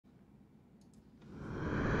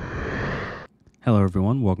Hello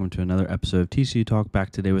everyone, welcome to another episode of TCU Talk, back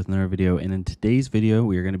today with another video, and in today's video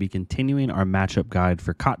we are going to be continuing our matchup guide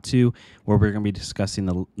for Katsu, where we're going to be discussing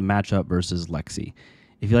the matchup versus Lexi.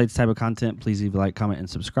 If you like this type of content, please leave a like, comment, and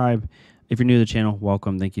subscribe. If you're new to the channel,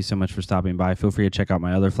 welcome. Thank you so much for stopping by. Feel free to check out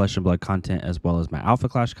my other Flesh and Blood content as well as my Alpha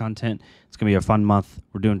Clash content. It's going to be a fun month.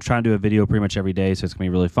 We're trying to do a video pretty much every day, so it's going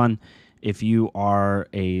to be really fun. If you are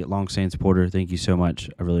a long-standing supporter, thank you so much.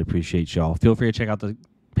 I really appreciate y'all. Feel free to check out the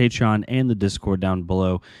Patreon and the Discord down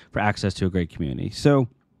below for access to a great community. So,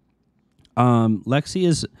 Lexi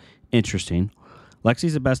is interesting.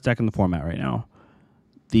 Lexi's the best deck in the format right now.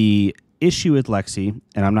 The issue with Lexi,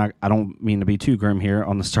 and I don't mean to be too grim here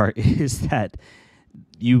on the start, is that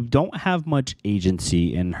you don't have much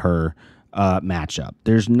agency in her matchup.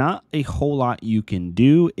 There's not a whole lot you can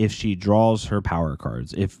do if she draws her power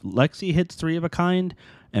cards. If Lexi hits 3 of a kind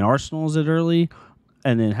and arsenals it early,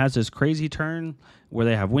 and then has this crazy turn where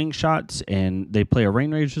they have wing shots and they play a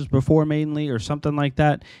rain rages before mainly or something like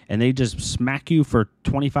that, and they just smack you for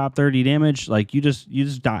 25, 30 damage, like you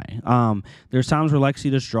just die. There's times where Lexi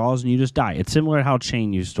just draws and you just die. It's similar to how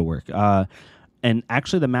Chain used to work. And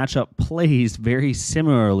actually the matchup plays very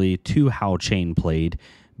similarly to how Chain played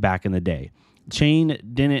back in the day. Chain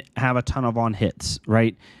didn't have a ton of on hits,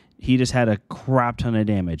 right? He just had a crap ton of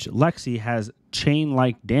damage. Lexi has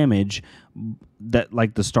Chain-like damage, that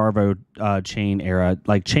like the Starvo Chain era,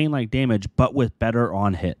 like Chain-like damage, but with better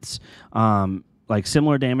on hits. Like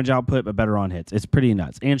similar damage output, but better on hits. It's pretty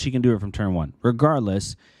nuts. And she can do it from turn 1.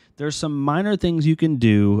 Regardless, there's some minor things you can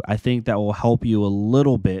do, I think, that will help you a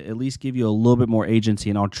little bit, at least give you a little bit more agency,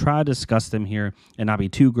 and I'll try to discuss them here and not be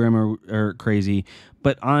too grim or crazy.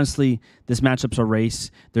 But honestly, this matchup's a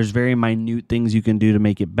race. There's very minute things you can do to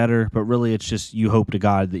make it better, but really it's just you hope to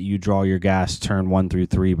God that you draw your gas turn 1 through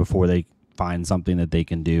 3 before they find something that they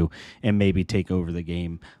can do and maybe take over the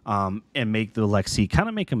game, and make the Lexi kind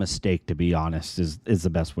of make a mistake, to be honest, is the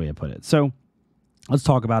best way to put it. So let's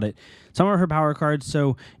talk about it. Some of her power cards.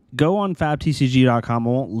 So go on fabtcg.com. I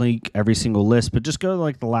won't link every single list, but just go to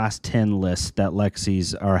like the last 10 lists that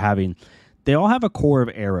Lexi's are having. They all have a core of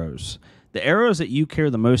arrows. The arrows that you care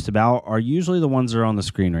the most about are usually the ones that are on the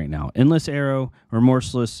screen right now. Endless Arrow,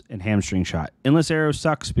 Remorseless, and Hamstring Shot. Endless Arrow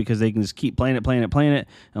sucks because they can just keep playing it.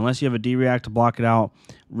 Unless you have a D-React to block it out,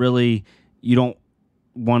 really, you don't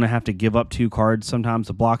want to have to give up 2 cards sometimes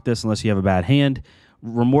to block this unless you have a bad hand.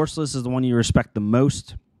 Remorseless is the one you respect the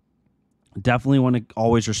most. Definitely want to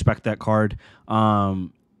always respect that card.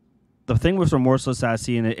 The thing with Remorseless that I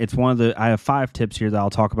see, and it's one of the, I have 5 tips here that I'll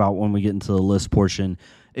talk about when we get into the list portion,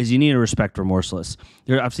 is you need to respect Remorseless.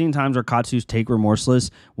 I've seen times where Katsus take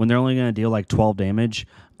Remorseless when they're only going to deal like 12 damage,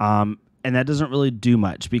 and that doesn't really do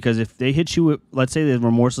much, because if they hit you with, let's say the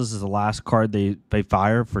Remorseless is the last card they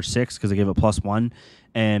fire for 6 because they give it +1,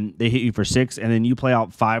 and they hit you for 6, and then you play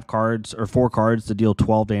out 5 cards or 4 cards to deal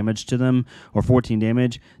 12 damage to them or 14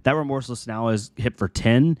 damage, that Remorseless now is hit for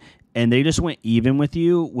 10, and they just went even with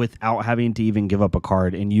you without having to even give up a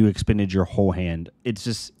card, and you expended your whole hand. It's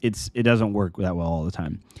just, it doesn't work that well all the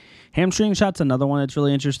time. Hamstring Shot's another one that's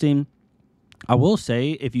really interesting. I will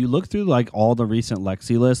say, if you look through like all the recent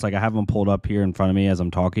Lexi lists, like I have them pulled up here in front of me as I'm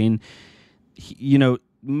talking, you know,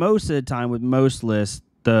 most of the time with most lists,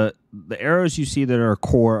 the arrows you see that are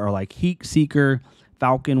core are like Heat Seeker,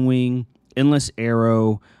 Falcon Wing, Endless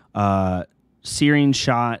Arrow, Searing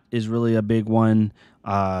Shot is really a big one.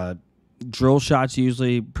 Drill Shot's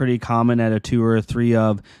usually pretty common at a 2 or a 3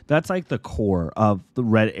 of. That's like the core of the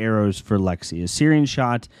red arrows for Lexi. Is Searing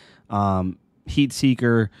Shot, Heat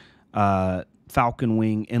Seeker, Falcon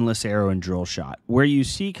Wing, Endless Arrow, and Drill Shot. Where you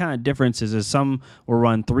see kind of differences is some will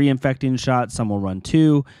run 3 Infecting Shots, some will run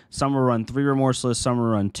 2, some will run 3 Remorseless, some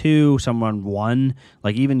will run 2, some run 1.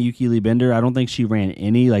 Like even Yuki Lee Bender, I don't think she ran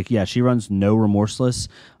any. Like, yeah, she runs no Remorseless.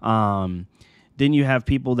 Then you have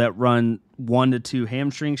people that run 1 to 2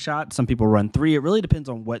 Hamstring Shots. Some people run 3. It really depends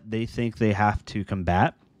on what they think they have to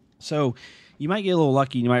combat. So you might get a little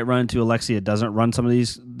lucky. You might run into a Lexi that doesn't run some of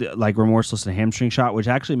these, like Remorseless and Hamstring Shot, which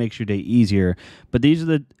actually makes your day easier. But these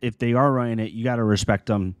are if they are running it, you got to respect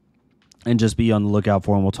them and just be on the lookout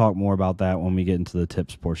for them. We'll talk more about that when we get into the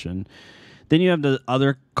tips portion. Then you have the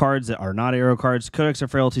other cards that are not arrow cards. Codex of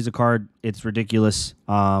Frailty is a card. It's ridiculous.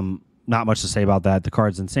 Not much to say about that. The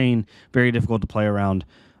card's insane. Very difficult to play around.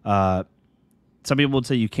 Some people would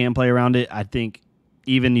say you can play around it. I think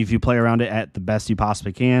even if you play around it at the best you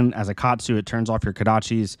possibly can, as a Katsu, it turns off your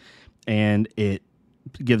Kodachis, and it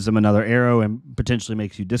gives them another arrow and potentially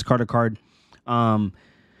makes you discard a card.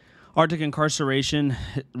 Arctic Incarceration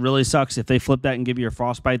really sucks. If they flip that and give you a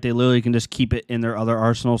frostbite, they literally can just keep it in their other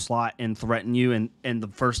arsenal slot and threaten you. And the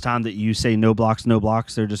first time that you say no blocks,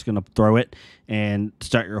 they're just going to throw it and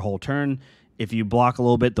start your whole turn. If you block a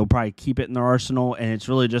little bit, they'll probably keep it in their arsenal. And it's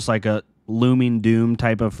really just like a looming doom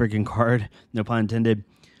type of freaking card, no pun intended.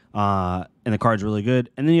 And the card's really good.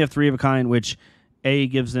 And then you have 3 of a kind, which A,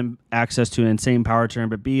 gives them access to an insane power turn,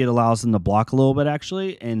 but B, it allows them to block a little bit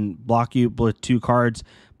actually and block you with 2 cards,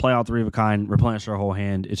 play out 3 of a kind, replenish their whole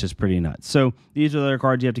hand. It's just pretty nuts. So these are the other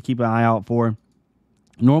cards you have to keep an eye out for.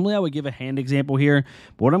 Normally I would give a hand example here,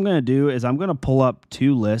 but what I'm going to do is I'm going to pull up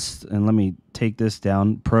 2 lists, and let me take this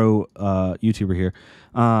down, pro YouTuber here.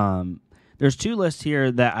 There's 2 lists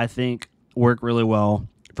here that I think work really well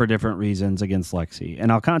for different reasons against Lexi. And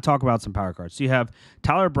I'll kind of talk about some power cards. So you have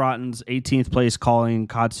Tyler Broughton's 18th place calling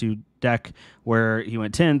Katsu deck, where he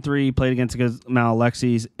went 10-3, played against a good amount of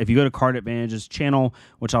Lexi's. If you go to Card Advantage's channel,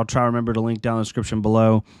 which I'll try to remember to link down in the description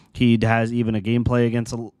below, he has even a gameplay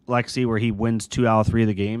against Lexi where he wins 2 out of 3 of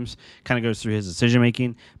the games. Kind of goes through his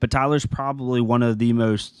decision-making. But Tyler's probably one of the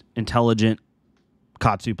most intelligent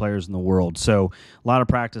Katsu players in the world. So a lot of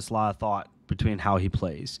practice, a lot of thought between how he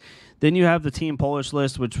plays. Then you have the Team Polish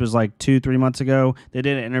list, which was like 2-3 months ago. They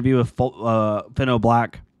did an interview with Finno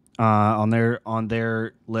Black on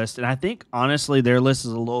their list, and I think honestly their list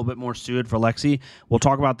is a little bit more suited for Lexi. We'll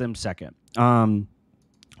talk about them second.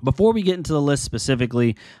 Before we get into the list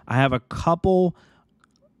specifically, I have a couple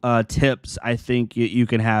tips I think you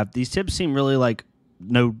can have. These tips seem really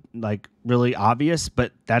really obvious,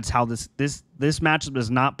 but that's how this matchup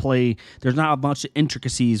does not play. There's not a bunch of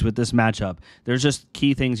intricacies with this matchup. There's just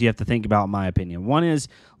key things you have to think about, in my opinion. One is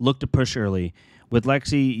look to push early. With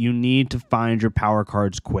Lexi, you need to find your power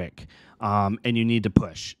cards quick, and you need to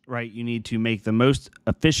push, right? You need to make the most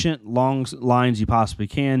efficient long lines you possibly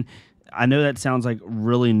can. I know that sounds like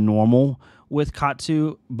really normal with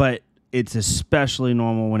Katsu, but it's especially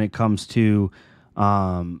normal when it comes to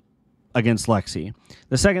against Lexi.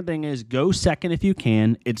 The second thing is go second if you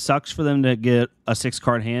can. It sucks for them to get a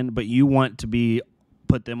 6-card hand, but you want to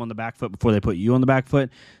put them on the back foot before they put you on the back foot.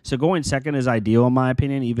 So going second is ideal in my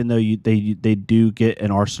opinion, even though they do get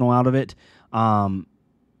an arsenal out of it.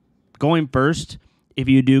 Going first, if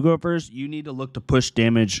you do go first, you need to look to push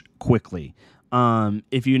damage quickly.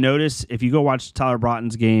 If you notice, if you go watch Tyler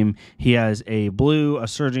Broughton's game, he has a blue, a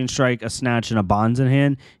Surging Strike, a Snatch, and a Bonds in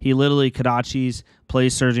hand. He literally Kadachis,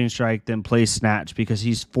 plays Surging Strike, then plays Snatch because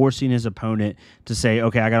he's forcing his opponent to say,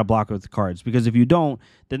 okay, I got to block with the cards. Because if you don't,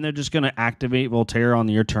 then they're just going to activate Voltaire on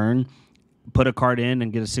your turn, put a card in,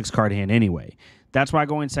 and get a 6-card hand anyway. That's why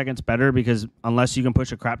going second's better, because unless you can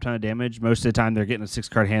push a crap ton of damage, most of the time they're getting a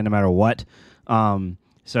 6-card hand no matter what.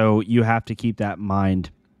 So you have to keep that in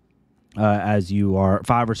mind. As you are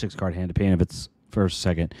 5 or 6-card hand, depending if it's first or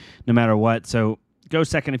second, no matter what. So go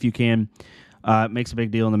second if you can. It makes a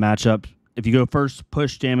big deal in the matchup. If you go first,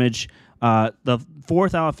 push damage. The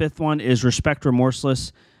 4th out of 5th one is Respect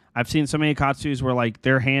Remorseless. I've seen so many Katsus where like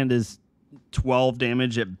their hand is 12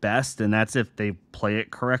 damage at best, and that's if they play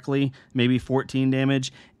it correctly, maybe 14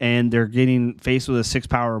 damage, and they're getting faced with a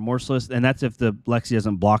 6-power Remorseless, and that's if the Lexi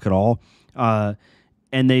doesn't block at all, and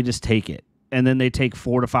they just take it. And then they take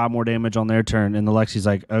 4 to 5 more damage on their turn, and the Lexi's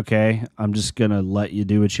like, okay, I'm just going to let you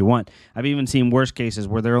do what you want. I've even seen worse cases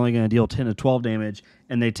where they're only going to deal 10 to 12 damage,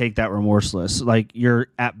 and they take that Remorseless. Like, you're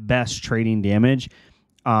at best trading damage,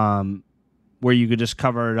 where you could just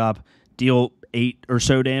cover it up, deal 8 or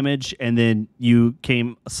so damage, and then you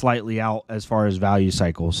came slightly out as far as value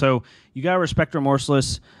cycle. So you got to respect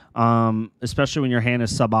Remorseless, especially when your hand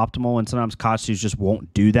is suboptimal, and sometimes Katsus just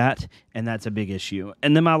won't do that, and that's a big issue.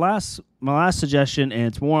 And then my last suggestion, and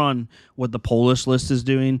it's more on what the Polish list is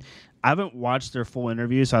doing. I haven't watched their full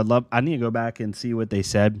interview, so I need to go back and see what they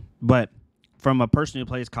said. But from a person who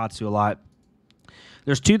plays Katsu a lot,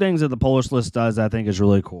 there's 2 things that the Polish list does that I think is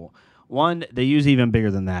really cool. One, they use even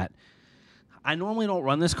bigger than that. I normally don't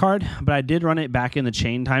run this card, but I did run it back in the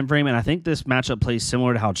Chain time frame, and I think this matchup plays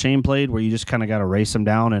similar to how Chain played, where you just kind of got to race them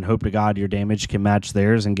down and hope to God your damage can match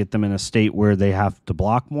theirs and get them in a state where they have to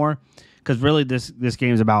block more. Because really this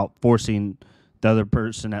game is about forcing the other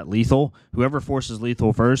person at lethal. Whoever forces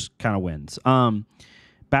lethal first kind of wins.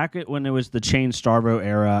 Back when it was the Chain Starvo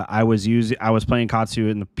era, I was playing Katsu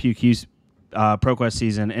in the PQ ProQuest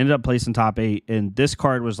season, ended up placing top 8, and this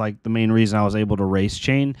card was like the main reason I was able to race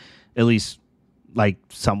Chain, at least like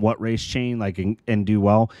somewhat race Chain, like and do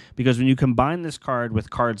well, because when you combine this card with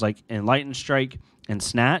cards like Enlightened Strike and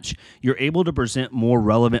Snatch, you're able to present more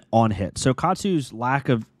relevant on hit. So Katsu's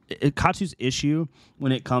issue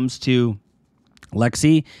when it comes to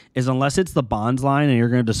Lexi is, unless it's the bonds line and you're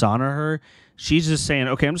going to dishonor her, she's just saying,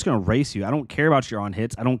 okay, I'm just going to race you. I don't care about your on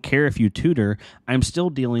hits. I don't care if you tutor. I'm still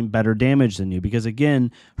dealing better damage than you. Because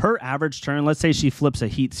again, her average turn, let's say she flips a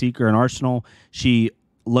Heat Seeker in Arsenal. She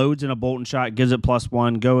loads in a Bolton shot, gives it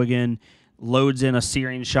 +1, go again. Loads in a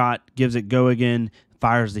Searing shot, gives it go again,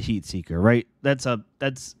 fires the Heat Seeker, right? That's a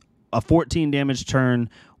 14 damage turn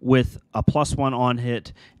with a +1 on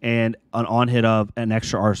hit and an on hit of an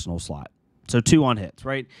extra Arsenal slot. So 2 on hits,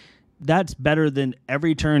 right? That's better than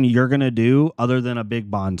every turn you're going to do other than a big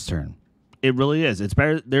bonds turn. It really is. It's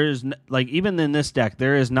better. There is, like, even in this deck,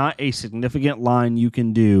 there is not a significant line you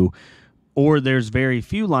can do, or there's very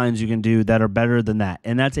few lines you can do that are better than that.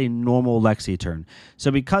 And that's a normal Lexi turn. So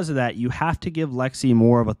because of that, you have to give Lexi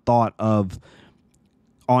more of a thought of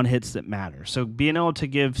on hits that matter. So being able to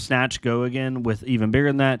give Snatch go again with even bigger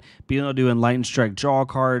than that, being able to do Enlightened Strike draw a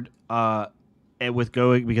card, with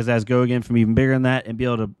go, because it has go again from even bigger than that, and be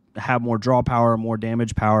able to have more draw power, more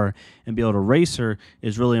damage power, and be able to race her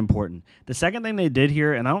is really important. The second thing they did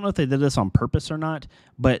here, and I don't know if they did this on purpose or not,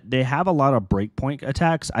 but they have a lot of breakpoint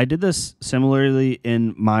attacks. I did this similarly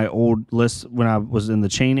in my old list when I was in the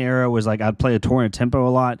chain era, was like I'd play a Torrent Tempo a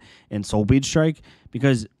lot and Soul Bead Strike,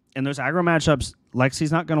 because in those aggro matchups,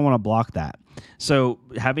 Lexi's not going to want to block that. So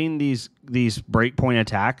having these breakpoint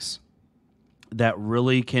attacks that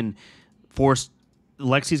really can force,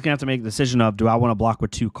 Lexi's gonna have to make the decision of, do I want to block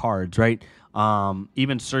with 2 cards, right?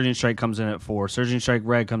 Even Surging Strike comes in at 4, Surging Strike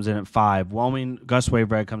Red comes in at 5, Whelming Gust Wave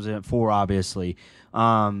Red comes in at 4, obviously.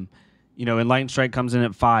 Enlightened Strike comes in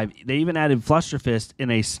at 5. They even added Fluster Fist in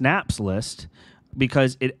a snaps list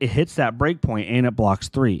because it hits that breakpoint and it blocks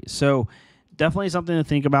 3. So definitely something to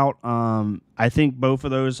think about. I think both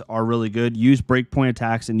of those are really good. Use breakpoint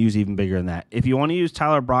attacks and use even bigger than that. If you want to use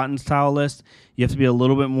Tyler Broughton's tile list, you have to be a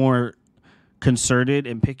little bit more concerted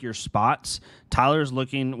and pick your spots. Tyler's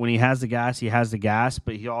looking, when he has the gas,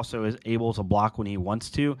 but he also is able to block when he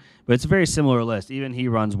wants to. But it's a very similar list. Even he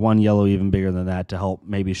runs 1 yellow even bigger than that to help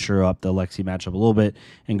maybe shore up the Lexi matchup a little bit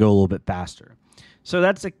and go a little bit faster. So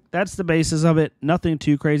that's the basis of it. Nothing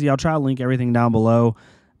too crazy. I'll try to link everything down below.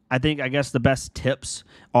 I guess the best tips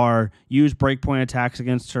are use breakpoint attacks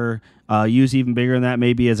against her. Use even bigger than that,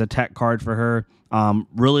 maybe as a tech card for her.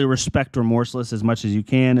 Really respect Remorseless as much as you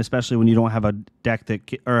can, especially when you don't have a deck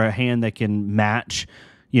or a hand that can match,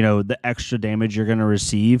 the extra damage you're going to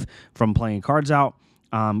receive from playing cards out.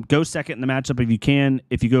 Go second in the matchup if you can.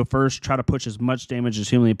 If you go first, try to push as much damage as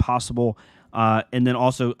humanly possible. And then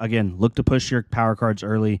also, again, look to push your power cards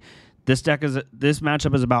early. This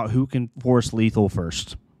matchup is about who can force lethal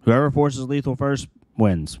first. Whoever forces lethal first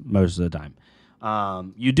wins most of the time.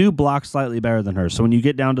 You do block slightly better than her. So when you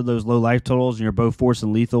get down to those low life totals and you're both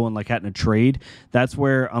forcing lethal and like having a trade, that's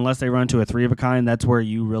where, unless they run to a 3 of a kind, that's where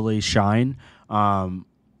you really shine.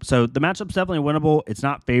 So the matchup's definitely winnable. It's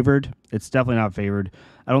not favored. It's definitely not favored.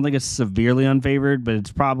 I don't think it's severely unfavored, but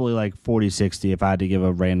it's probably like 40-60 if I had to give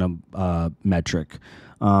a random metric.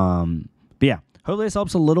 But yeah, hopefully this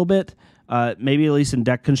helps a little bit. Maybe at least in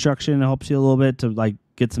deck construction, it helps you a little bit to like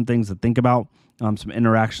get some things to think about. Some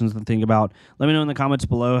interactions to think about. Let me know in the comments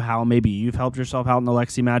below how maybe you've helped yourself out in the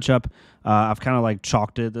Lexi matchup. I've kind of like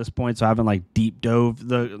chalked it at this point, so I haven't like deep dove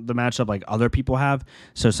the matchup like other people have.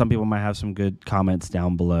 So some people might have some good comments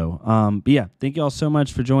down below. But yeah, thank you all so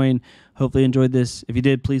much for joining. Hopefully you enjoyed this. If you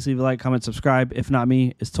did, please leave a like, comment, subscribe. If not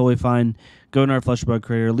me, it's totally fine. Go to our Flesh Bug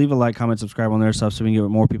Creator, leave a like, comment, subscribe on their stuff so we can get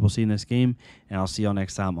more people seeing this game. And I'll see y'all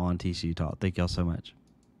next time on TCU Talk. Thank y'all so much.